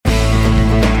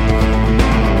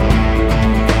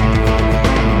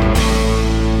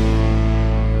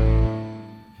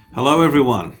Hello,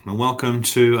 everyone, and welcome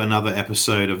to another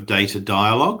episode of Data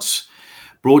Dialogues,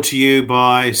 brought to you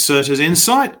by Certa's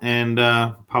Insight and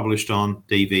published on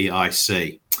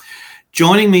DVIC.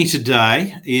 Joining me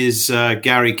today is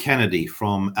Gary Kennedy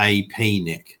from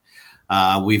APNIC.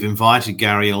 We've invited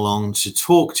Gary along to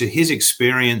talk to his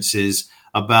experiences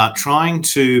about trying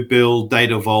to build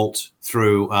Data Vault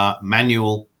through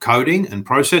manual coding and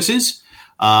processes,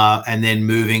 and then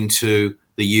moving to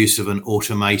the use of an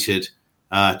automated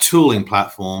tooling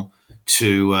platform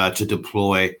to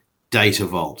deploy Data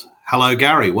Vault. Hello,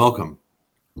 Gary. Welcome.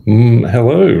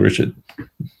 Hello, Richard.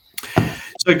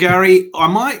 So, Gary, I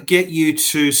might get you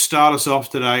to start us off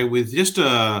today with just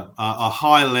a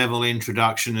high-level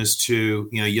introduction as to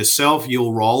yourself,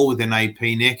 your role within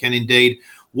APNIC, and indeed,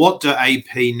 what do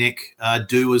APNIC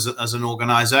do as an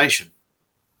organisation?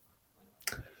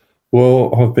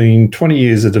 Well, I've been 20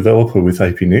 years a developer with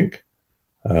APNIC.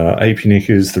 APNIC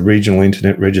is the regional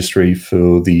internet registry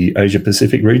for the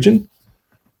Asia-Pacific region.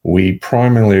 We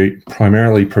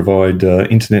primarily provide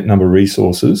internet number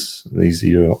resources, these are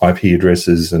your IP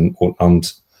addresses and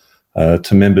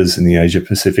to members in the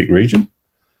Asia-Pacific region.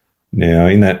 Now,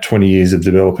 in that 20 years of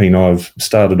developing, I've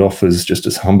started off as just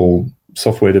a humble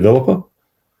software developer,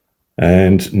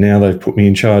 and now they've put me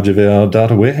in charge of our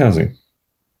data warehousing.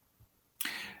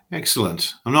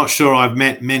 Excellent. I'm not sure I've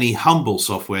met many humble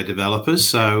software developers,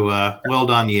 so well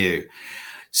done you.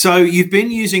 So you've been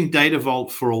using Data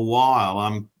Vault for a while.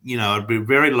 I'd be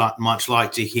very much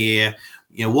like to hear,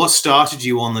 what started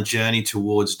you on the journey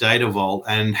towards Data Vault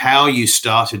and how you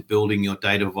started building your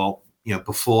Data Vault,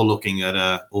 before looking at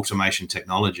automation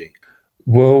technology.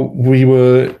 Well, we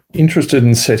were interested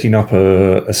in setting up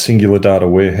a singular data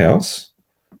warehouse.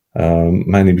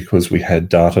 Mainly because we had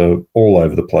data all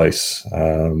over the place,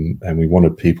 and we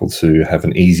wanted people to have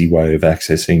an easy way of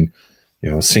accessing,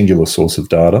 a singular source of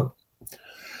data.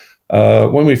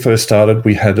 When we first started,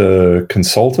 we had a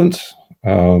consultant.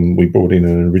 We brought in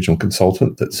an original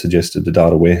consultant that suggested the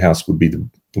data warehouse would be the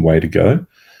way to go.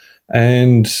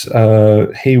 And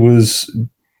he was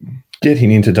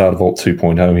getting into Data Vault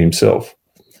 2.0 himself.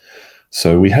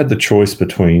 So we had the choice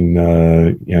between,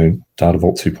 Data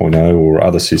Vault 2.0 or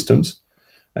other systems.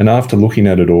 And after looking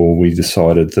at it all, we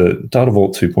decided that Data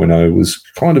Vault 2.0 was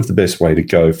kind of the best way to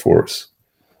go for us,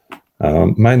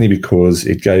 mainly because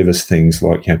it gave us things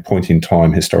like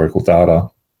point-in-time historical data,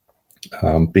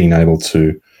 being able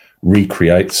to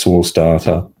recreate source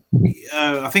data.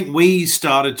 I think we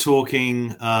started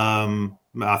talking,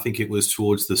 I think it was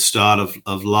towards the start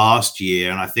of last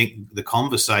year, and I think the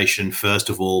conversation, first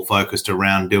of all, focused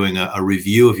around doing a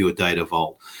review of your Data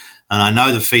Vault. And I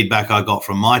know the feedback I got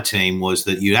from my team was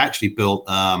that you actually built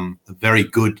a very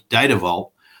good Data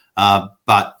Vault,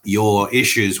 but your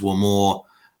issues were more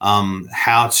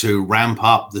how to ramp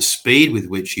up the speed with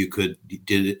which you could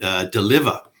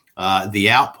deliver the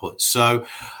output. So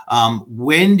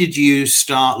when did you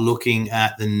start looking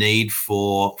at the need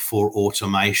for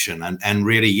automation and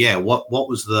really, what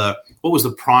was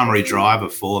the primary driver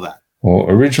for that? Well,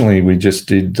 originally we just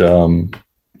did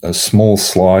a small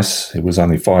slice. It was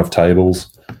only 5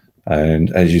 tables.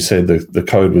 And as you said, the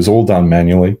code was all done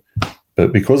manually.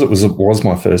 But because it was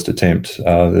my first attempt,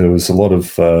 there was a lot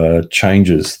of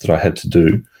changes that I had to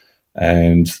do.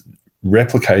 And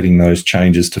replicating those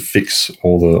changes to fix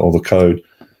all the code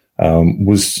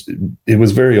was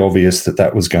very obvious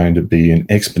that was going to be an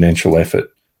exponential effort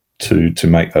to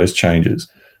make those changes.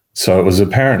 So it was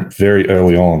apparent very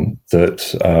early on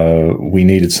that we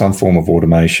needed some form of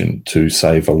automation to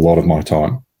save a lot of my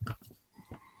time.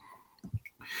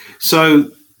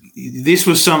 So this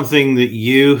was something that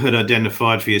you had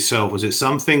identified for yourself. Was it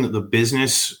something that the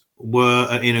business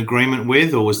were in agreement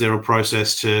with, or was there a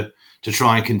process to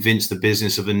try and convince the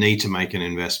business of the need to make an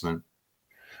investment?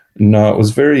 No, it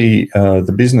was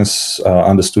the business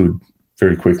understood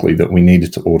very quickly that we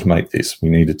needed to automate this. We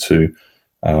needed to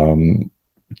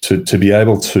be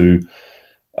able to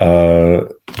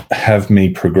have me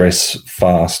progress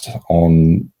fast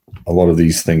on a lot of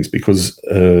these things, because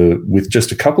with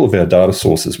just a couple of our data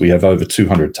sources, we have over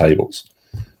 200 tables.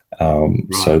 Right.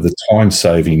 So the time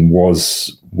saving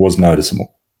was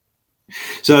noticeable.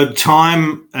 So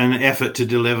time and effort to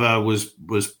deliver was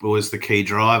the key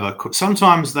driver.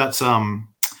 Sometimes that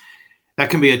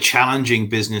can be a challenging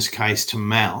business case to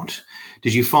mount.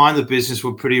 Did you find the business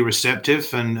were pretty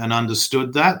receptive and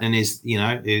understood that? And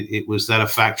was that a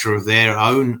factor of their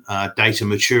own data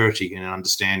maturity and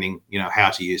understanding,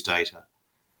 how to use data?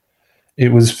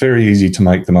 It was very easy to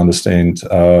make them understand.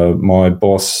 My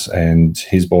boss and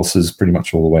his bosses, pretty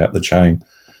much all the way up the chain,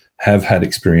 have had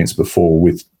experience before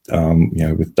with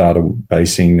data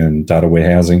basing and data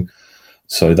warehousing.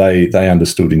 So they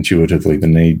understood intuitively the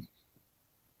need.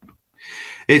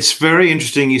 It's very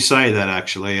interesting you say that,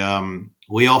 actually.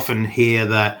 We often hear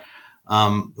that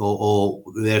or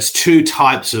there's two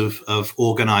types of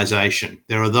organization.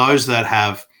 There are those that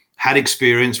have had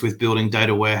experience with building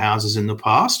data warehouses in the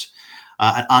past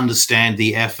and understand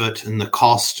the effort and the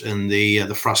cost and the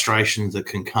frustrations that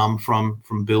can come from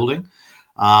building.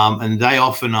 And they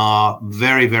often are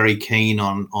very, very keen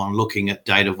on looking at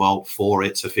Data Vault for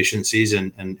its efficiencies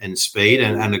and speed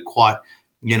and are quite,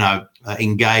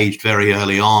 engaged very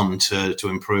early on to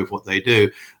improve what they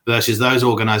do, versus those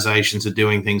organizations are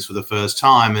doing things for the first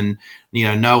time, and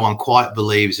no one quite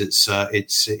believes it's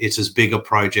as big a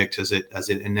project as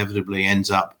it inevitably ends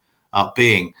up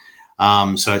being.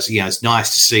 So it's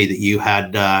nice to see that you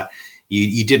had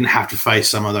you didn't have to face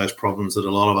some of those problems that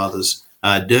a lot of others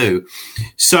do.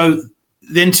 So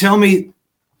then tell me,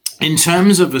 in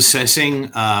terms of assessing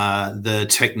the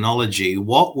technology,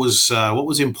 what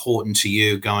was important to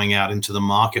you going out into the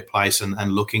marketplace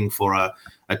and looking for a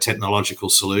technological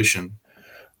solution?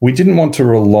 We didn't want to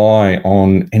rely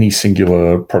on any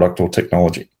singular product or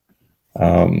technology.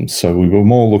 So we were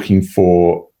more looking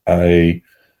for a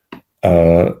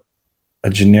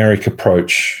generic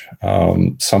approach,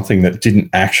 something that didn't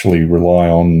actually rely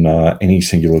on any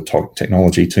singular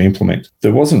technology to implement.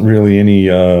 There wasn't really any,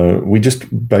 we just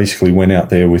basically went out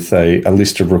there with a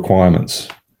list of requirements.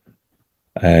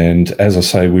 And as I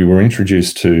say, we were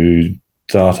introduced to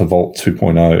Data Vault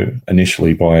 2.0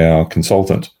 initially by our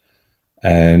consultant,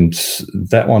 and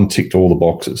that one ticked all the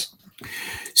boxes.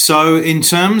 So in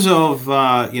terms of,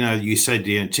 you said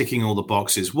ticking all the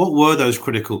boxes, what were those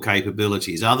critical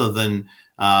capabilities other than,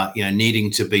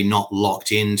 needing to be not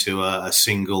locked into a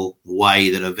single way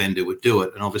that a vendor would do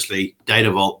it? And obviously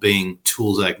Data Vault being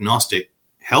tools agnostic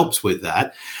helps with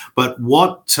that. But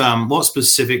what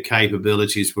specific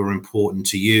capabilities were important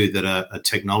to you that a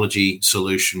technology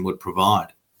solution would provide?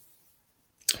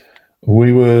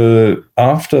 We were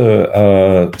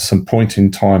after some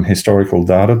point-in-time historical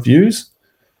data views.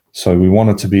 So we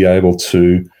wanted to be able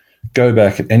to go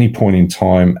back at any point in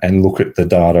time and look at the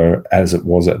data as it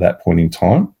was at that point in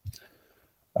time.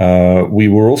 We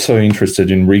were also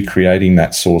interested in recreating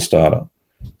that source data.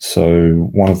 So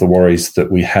one of the worries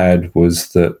that we had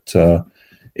was that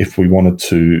if we wanted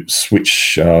to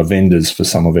switch vendors for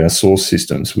some of our source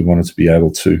systems, we wanted to be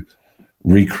able to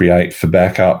recreate for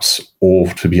backups or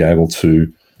to be able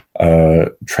to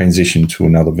transition to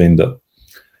another vendor.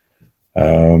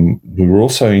 We were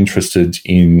also interested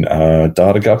in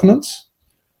data governance.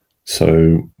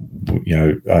 So,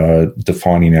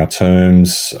 defining our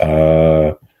terms,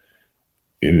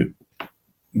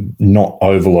 not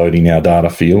overloading our data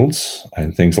fields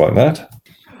and things like that.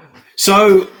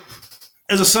 So,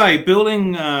 as I say,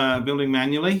 building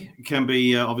manually can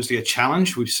be obviously a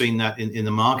challenge. We've seen that in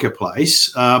the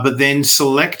marketplace. But then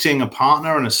selecting a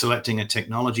partner and selecting a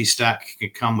technology stack can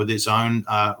come with its own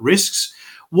risks.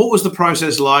 What was the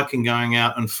process like in going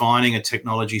out and finding a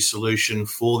technology solution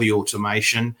for the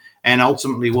automation? And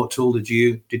ultimately, what tool did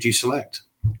you select?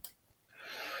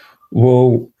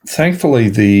 Well, thankfully,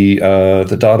 the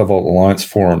Data Vault Alliance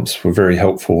forums were very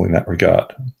helpful in that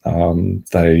regard.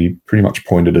 They pretty much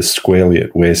pointed us squarely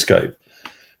at Wherescape,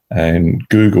 and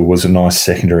Google was a nice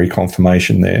secondary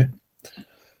confirmation there.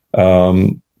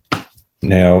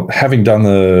 Now, having done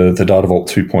the Data Vault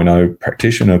 2.0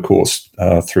 practitioner course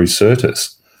through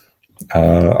Certus,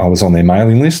 I was on their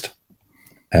mailing list,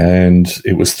 and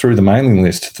it was through the mailing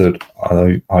list that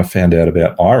I found out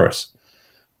about Iris.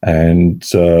 And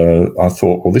I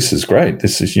thought, well, this is great.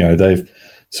 This is,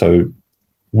 so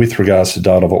with regards to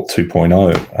Data Vault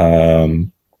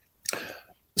 2.0,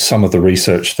 some of the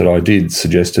research that I did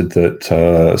suggested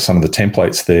that some of the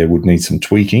templates there would need some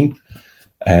tweaking.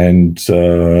 And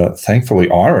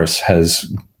thankfully, Iris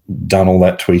has done all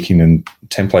that tweaking and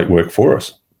template work for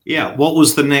us. Yeah. What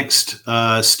was the next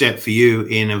step for you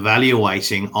in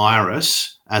evaluating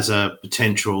Iris as a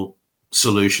potential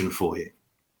solution for you?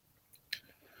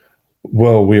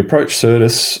 Well, we approached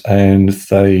Certus and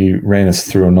they ran us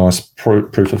through a nice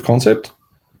proof of concept,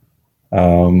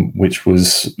 which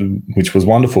was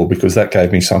wonderful because that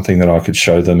gave me something that I could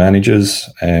show the managers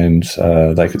and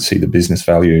they could see the business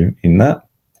value in that.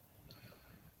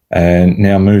 And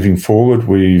now moving forward,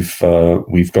 we've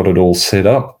got it all set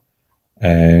up,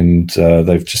 and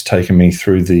they've just taken me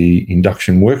through the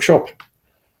induction workshop.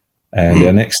 And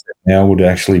our next step now would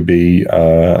actually be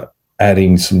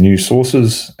adding some new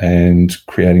sources and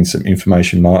creating some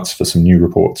information marts for some new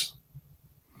reports.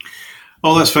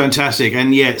 Oh, that's fantastic.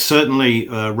 And yet certainly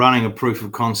running a proof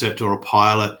of concept or a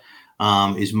pilot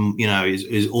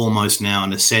is almost now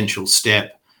an essential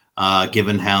step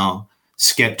given how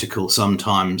skeptical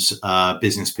sometimes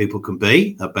business people can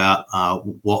be about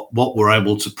what we're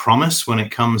able to promise when it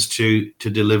comes to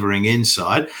delivering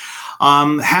insight.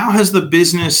 How has the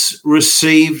business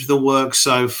received the work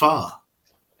so far?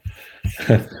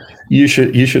 You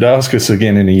should ask us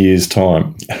again in a year's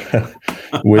time.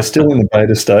 We're still in the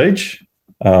beta stage,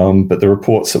 but the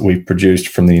reports that we've produced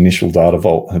from the initial data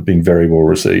vault have been very well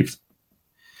received.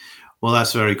 Well,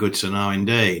 that's very good to know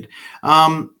indeed.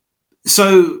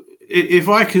 So if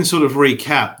I can sort of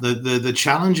recap, the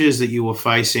challenges that you were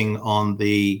facing on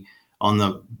the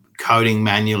coding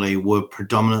manually were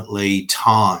predominantly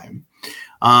time.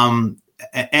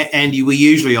 And we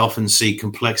usually often see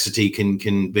complexity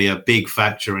can be a big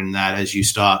factor in that as you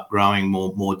start growing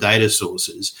more data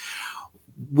sources.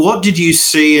 What did you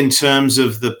see in terms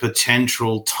of the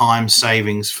potential time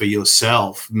savings for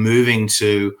yourself moving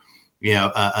to,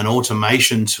 an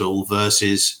automation tool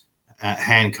versus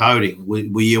hand coding?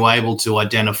 Were you able to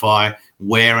identify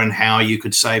where and how you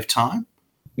could save time?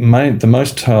 The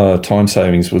most time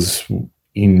savings was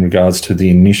in regards to the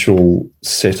initial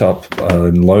setup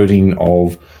and loading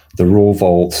of the raw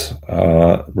vault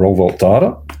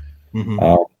data,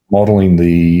 modeling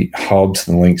the hubs,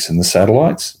 the links, and the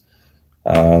satellites.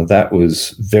 That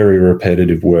was very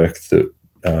repetitive work that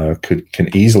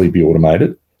can easily be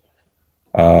automated.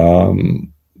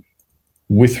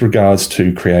 With regards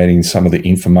to creating some of the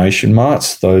information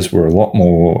marts, those were a lot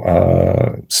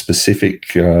more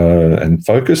specific and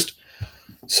focused.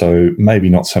 So maybe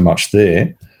not so much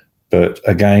there, but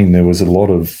again, there was a lot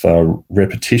of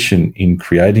repetition in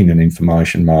creating an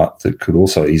information mart that could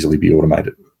also easily be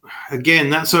automated. Again,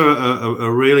 that's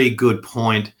a really good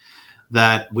point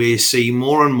that we see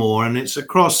more and more, and it's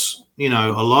across, a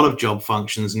lot of job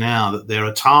functions now, that there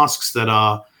are tasks that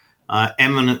are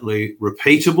eminently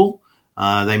repeatable.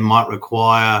 They might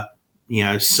require,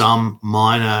 some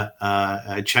minor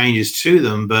changes to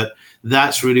them, but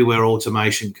that's really where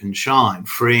automation can shine,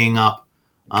 freeing up,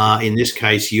 in this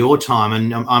case, your time.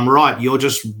 And I'm right, you're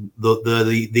just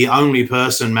the only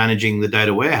person managing the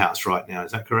data warehouse right now.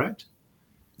 Is that correct?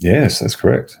 Yes, that's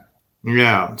correct.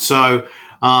 Yeah. So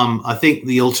I think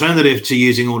the alternative to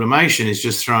using automation is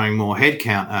just throwing more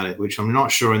headcount at it, which I'm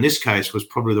not sure in this case was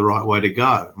probably the right way to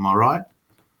go. Am I right?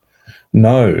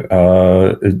 No,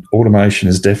 automation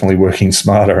is definitely working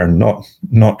smarter and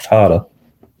not harder.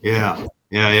 Yeah.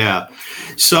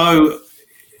 So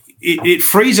it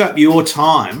frees up your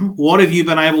time. What have you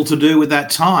been able to do with that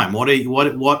time?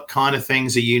 What kind of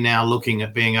things are you now looking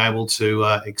at being able to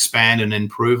expand and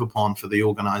improve upon for the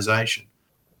organisation?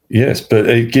 Yes, but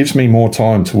it gives me more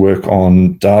time to work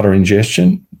on data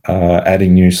ingestion,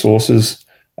 adding new sources,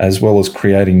 as well as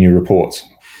creating new reports.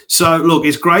 So, look,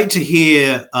 it's great to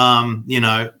hear,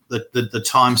 that the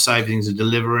time savings are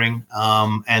delivering,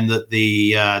 and that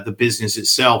the business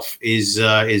itself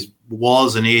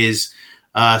was and is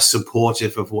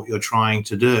supportive of what you're trying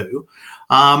to do.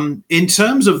 In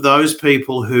terms of those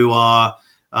people who are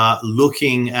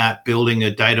looking at building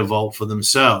a data vault for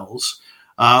themselves,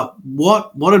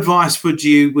 what advice would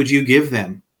you give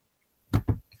them?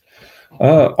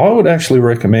 I would actually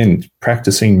recommend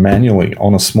practicing manually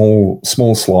on a small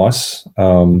slice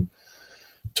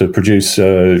to produce,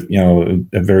 a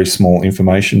very small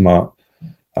information mart,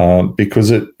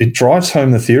 because it drives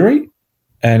home the theory,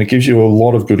 and it gives you a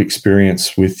lot of good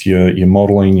experience with your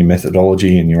modeling, your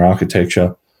methodology, and your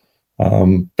architecture.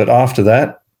 But after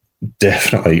that,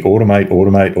 definitely automate.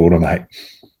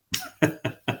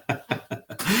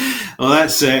 Well,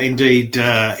 that's indeed,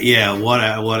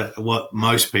 what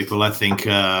most people, I think,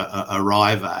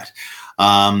 arrive at.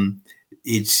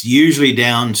 It's usually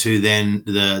down to then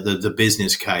the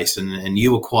business case, and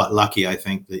you were quite lucky, I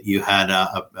think, that you had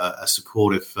a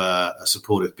supportive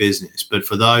business. But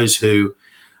for those who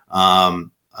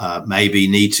maybe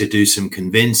need to do some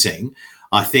convincing,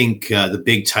 I think the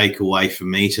big takeaway for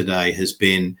me today has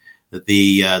been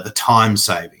the time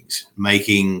savings,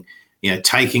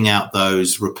 taking out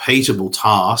those repeatable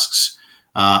tasks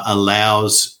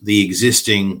allows the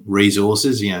existing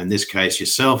resources, in this case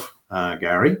yourself,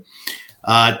 Gary,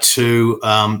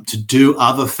 to do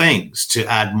other things, to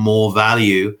add more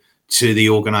value to the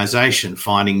organization,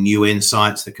 finding new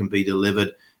insights that can be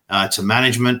delivered to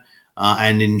management,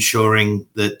 and ensuring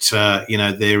that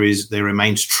there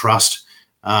remains trust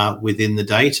within the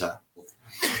data.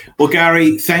 Well,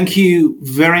 Gary, thank you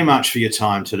very much for your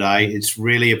time today. It's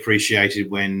really appreciated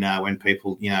when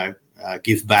people,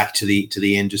 give back to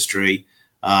the industry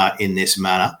in this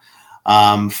manner.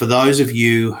 For those of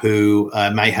you who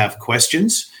may have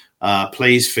questions,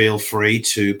 please feel free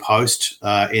to post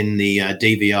in the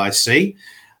DVIC.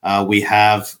 We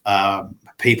have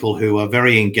people who are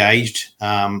very engaged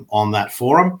on that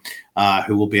forum,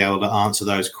 who will be able to answer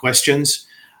those questions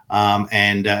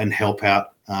and help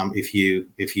out if you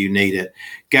need it.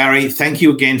 Gary, thank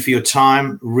you again for your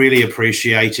time. Really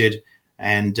appreciated,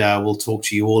 and we'll talk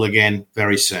to you all again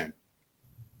very soon.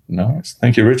 Nice.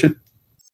 Thank you, Richard.